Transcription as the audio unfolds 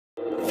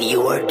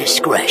Viewer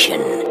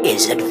discretion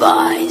is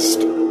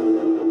advised.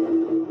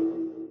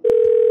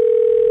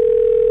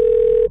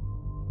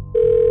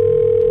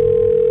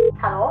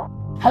 Hello?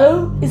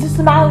 Hello? Is this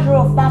the manager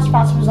of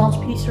Fazbear's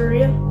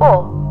Pizzeria?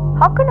 Oh,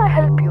 how can I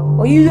help you?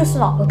 Well, you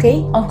listen up,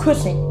 okay? I'm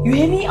quitting. You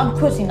hear me? I'm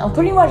quitting. I'm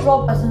quitting my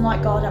job as the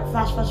night guard at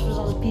Fazbear's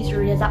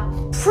Pizzeria,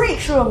 that freak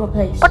show of a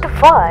place. But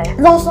why?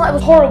 Last night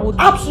was horrible.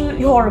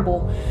 Absolutely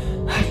horrible.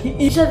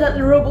 You said that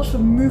the robots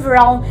would move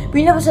around, but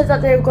you never said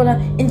that they were gonna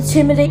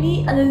intimidate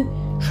me and then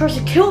try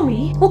to kill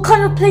me. What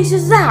kind of place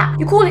is that?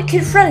 You call it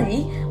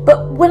kid-friendly,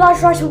 but when I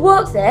try to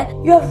work there,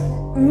 you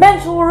have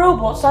mental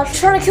robots that are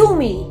trying to kill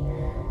me.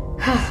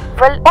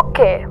 Well,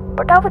 okay,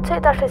 but I would say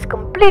that is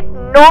complete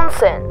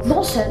nonsense.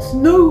 Nonsense?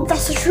 No,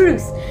 that's the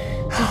truth.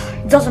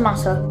 It doesn't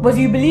matter.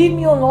 Whether you believe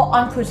me or not,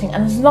 I'm quitting,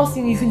 and there's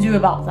nothing you can do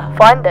about that.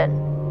 Fine then,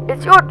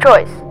 it's your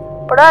choice.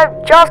 But I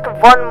have just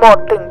one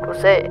more thing to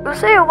say. You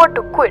say you want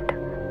to quit,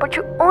 but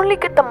you only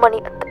get the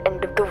money at the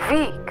end of the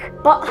week.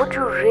 But would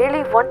you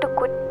really want to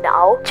quit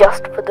now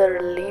just for the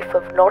relief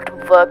of not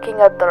working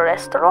at the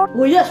restaurant?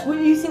 well, yes, well,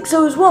 you think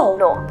so as well?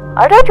 No,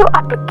 I read your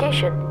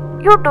application.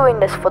 You're doing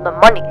this for the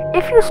money.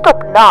 If you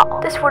stop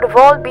now, this would have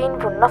all been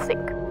for nothing.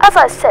 As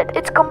I said,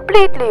 it's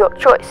completely your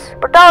choice,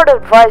 but I would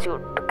advise you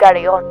to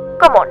carry on.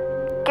 Come on,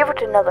 give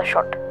it another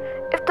shot.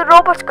 If the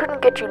robots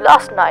couldn't get you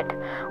last night,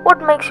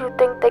 what makes you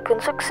think they can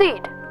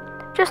succeed?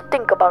 Just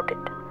think about it,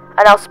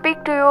 and I'll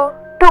speak to you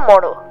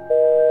tomorrow.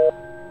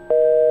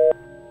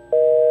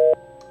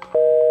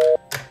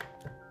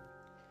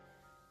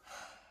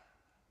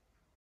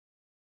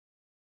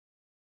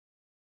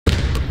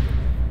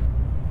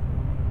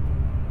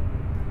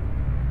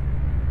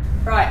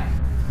 Right,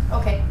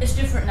 okay, it's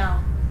different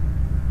now.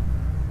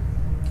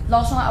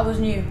 Last night I was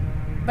new,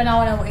 but now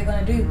I know what you're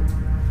gonna do.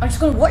 I'm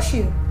just gonna watch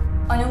you.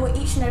 I know what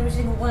each and every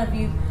single one of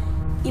you,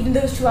 even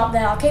those two out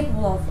there, are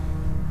capable of.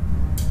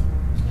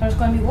 I'm just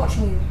gonna be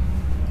watching you.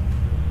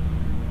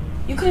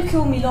 You could have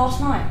killed me last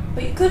night,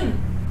 but you couldn't.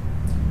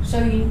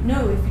 So you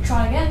know if you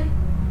try again,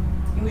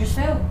 you will just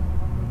fail.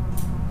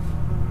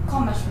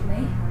 Can't mess with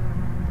me.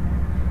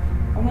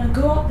 I'm gonna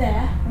go up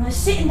there, I'm gonna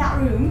sit in that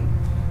room,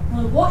 I'm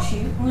gonna watch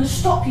you, I'm gonna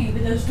stop you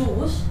with those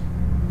doors.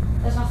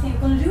 There's nothing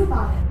you're gonna do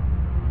about it.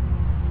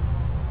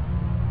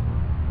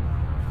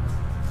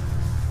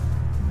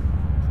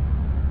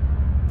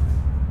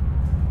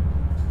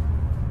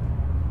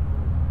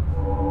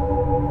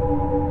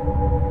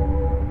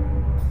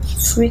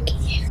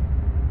 Freaky.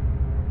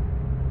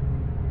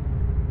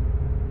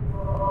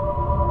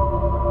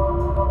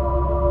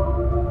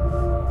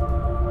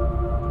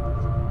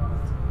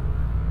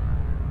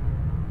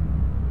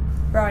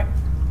 Right.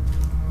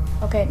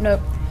 Okay, no.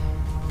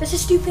 This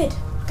is stupid.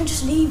 I can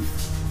just leave.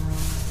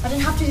 I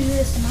didn't have to do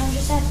this. The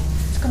manager said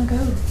it's gonna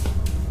go.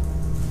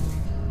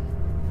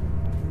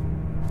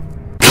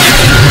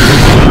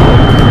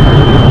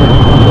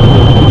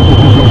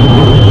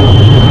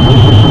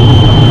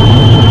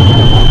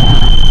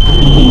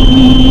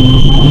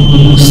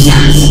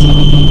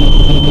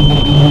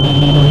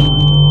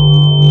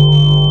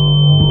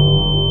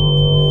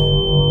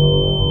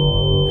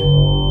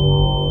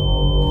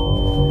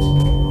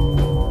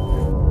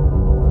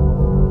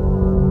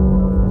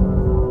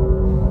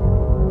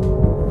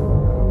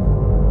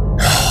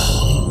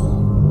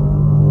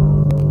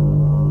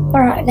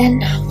 Alright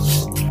then,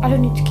 I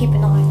don't need to keep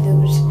an eye on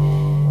those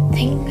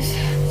things.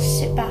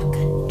 Sit back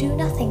and do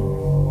nothing.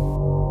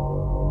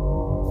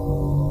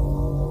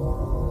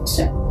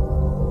 So,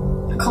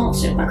 I can't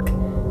sit back.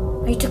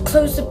 I need to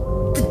close the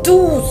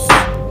doors.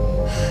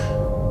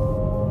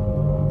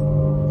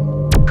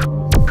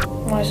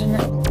 Why isn't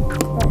it?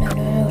 Oh,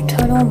 no,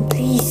 turn on,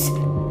 please.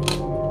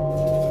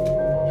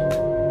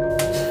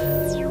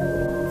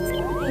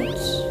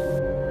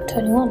 It's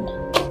turning on.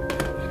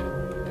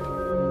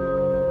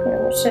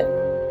 What's it?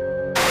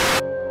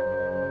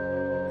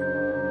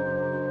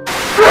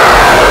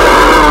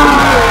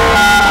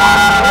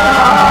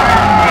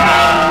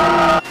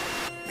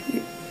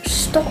 You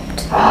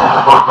stopped.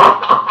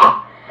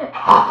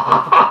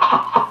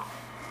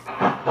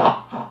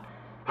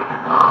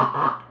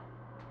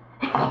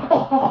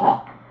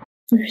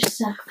 Where's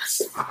Sarah?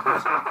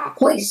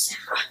 What is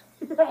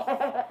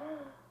Sarah?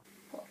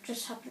 What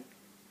just happened?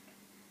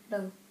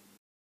 No.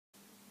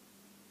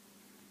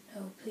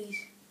 No, please.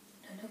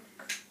 No.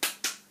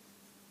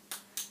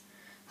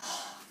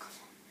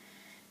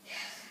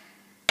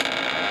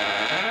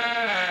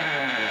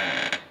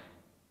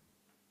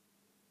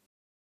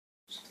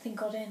 Something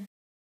got in.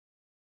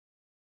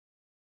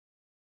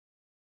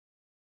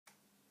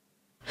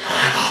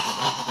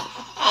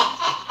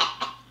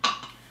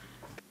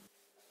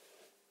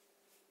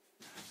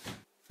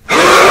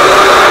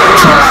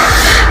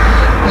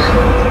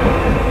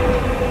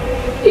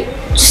 It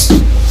just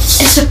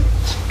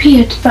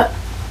disappeared, but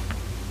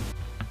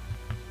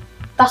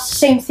that's the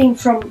same thing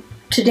from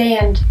today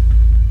and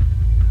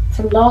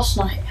from last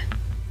night.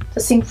 The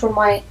thing from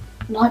my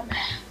nightmare.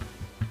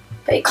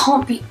 But it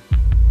can't be.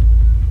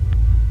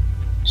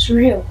 It's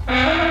real.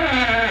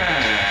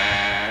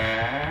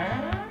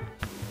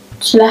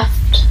 It's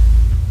left.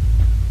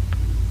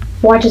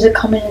 Why does it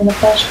come in the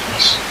first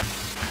place?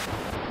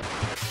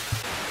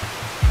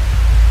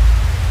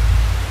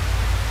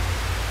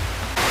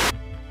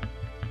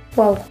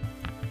 Whoa.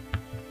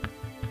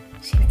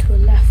 Seem to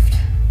have left.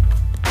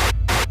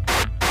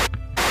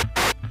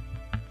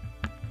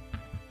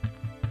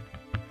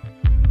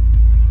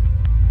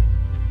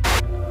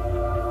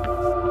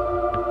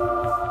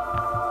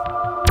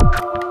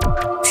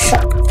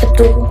 Shut the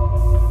door.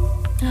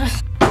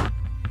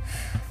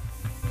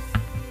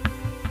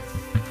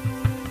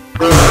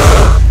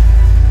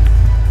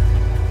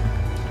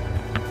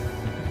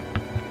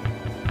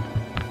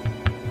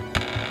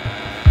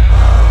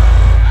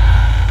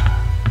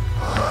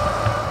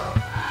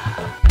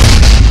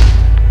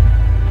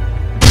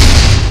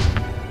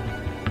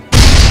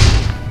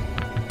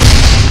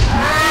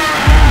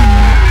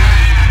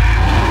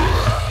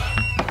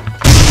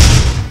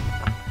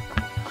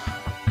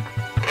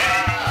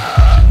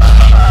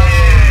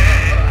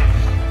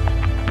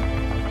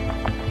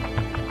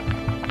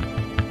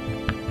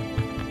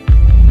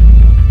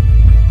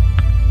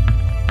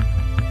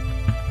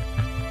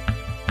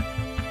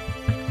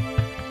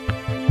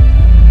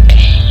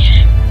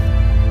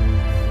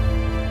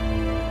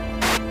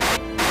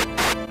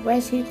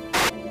 Where's he?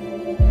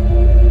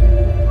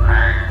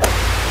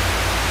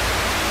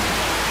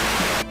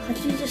 How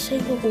did you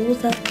disable all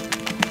that?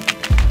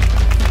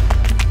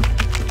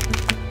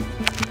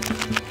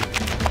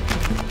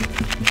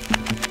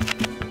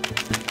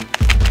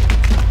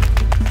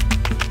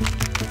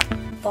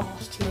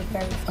 Fast, he was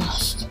very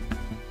fast.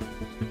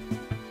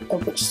 On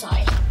which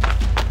side?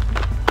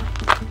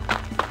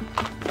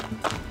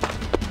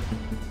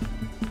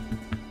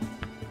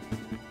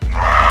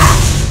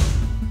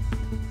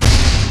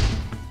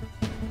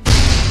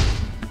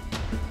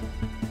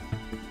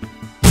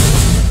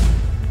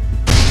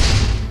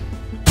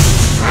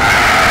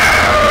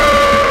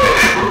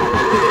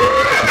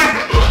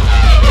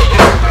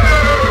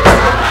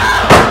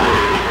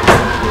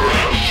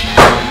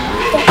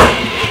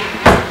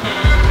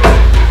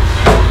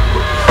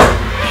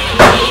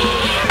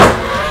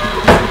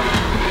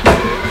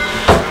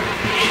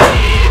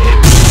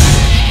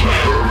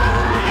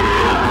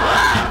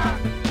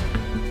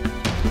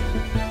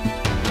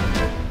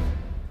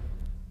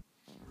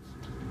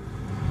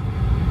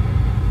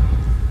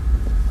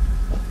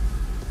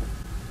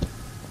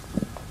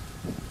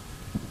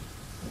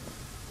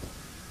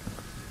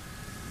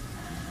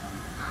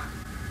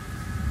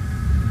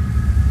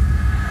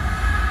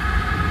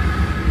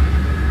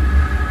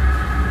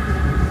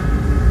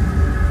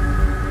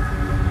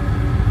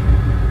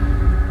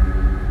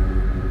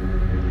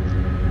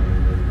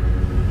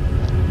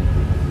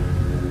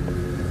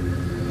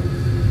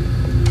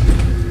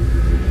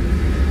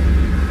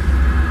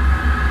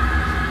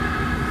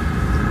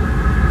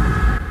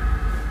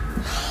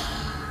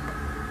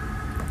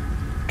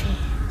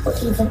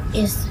 What even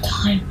is the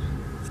time?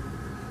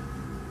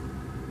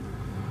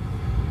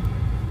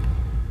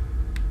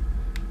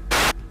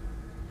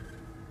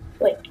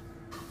 Wait,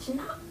 isn't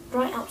that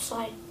right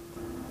outside?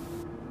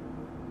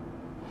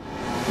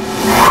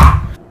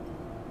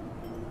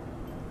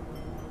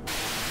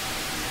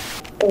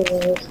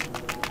 Oh.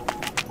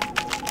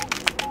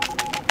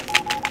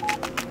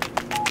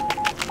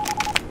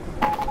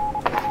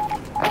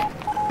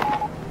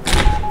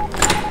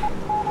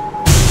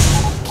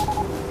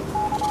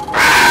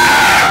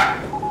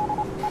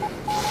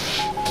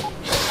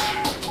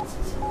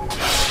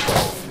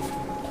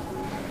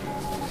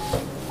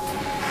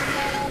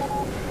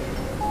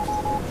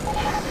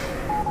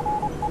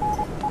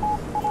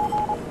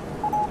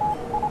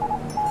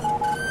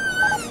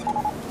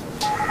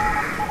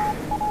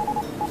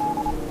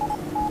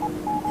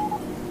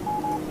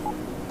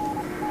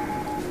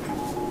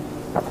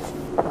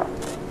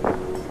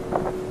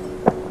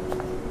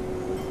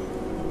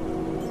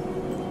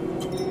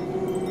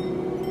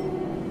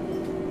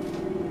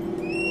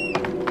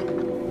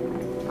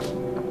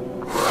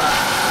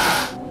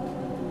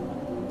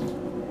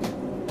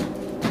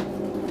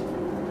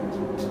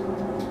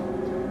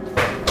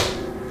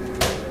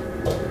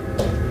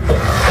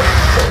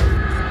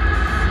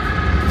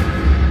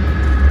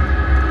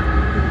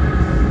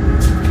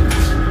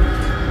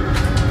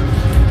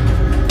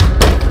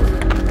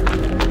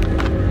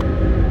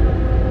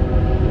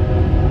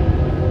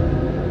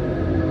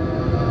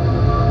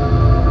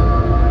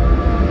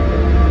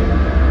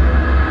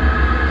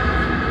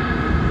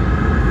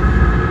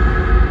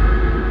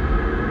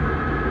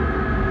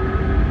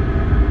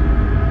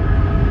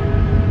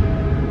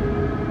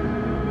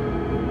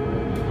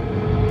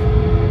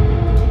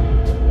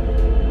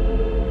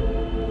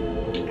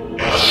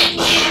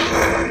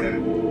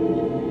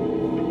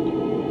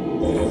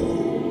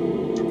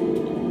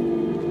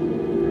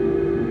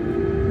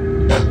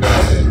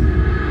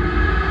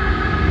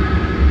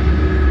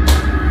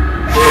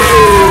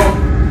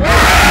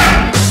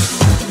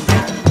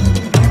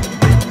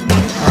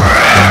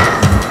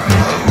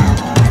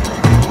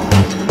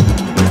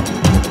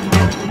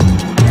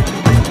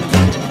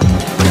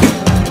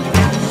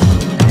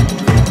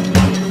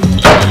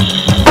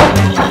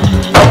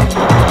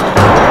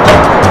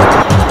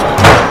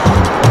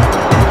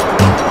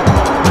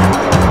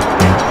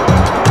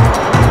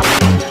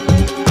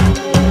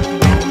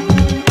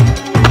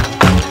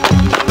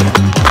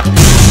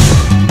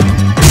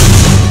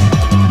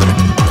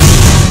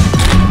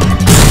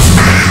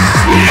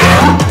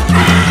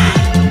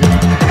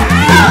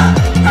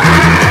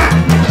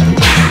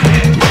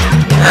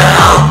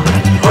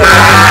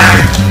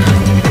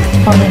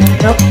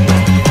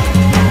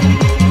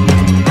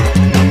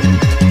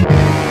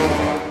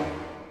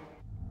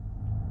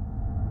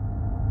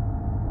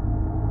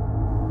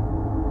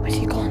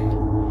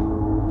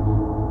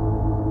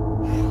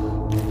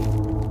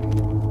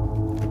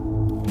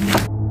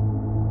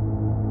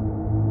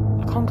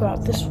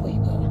 out this way,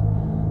 but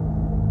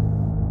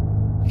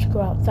let's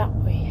go out that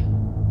way.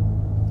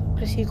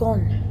 Where's he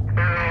gone?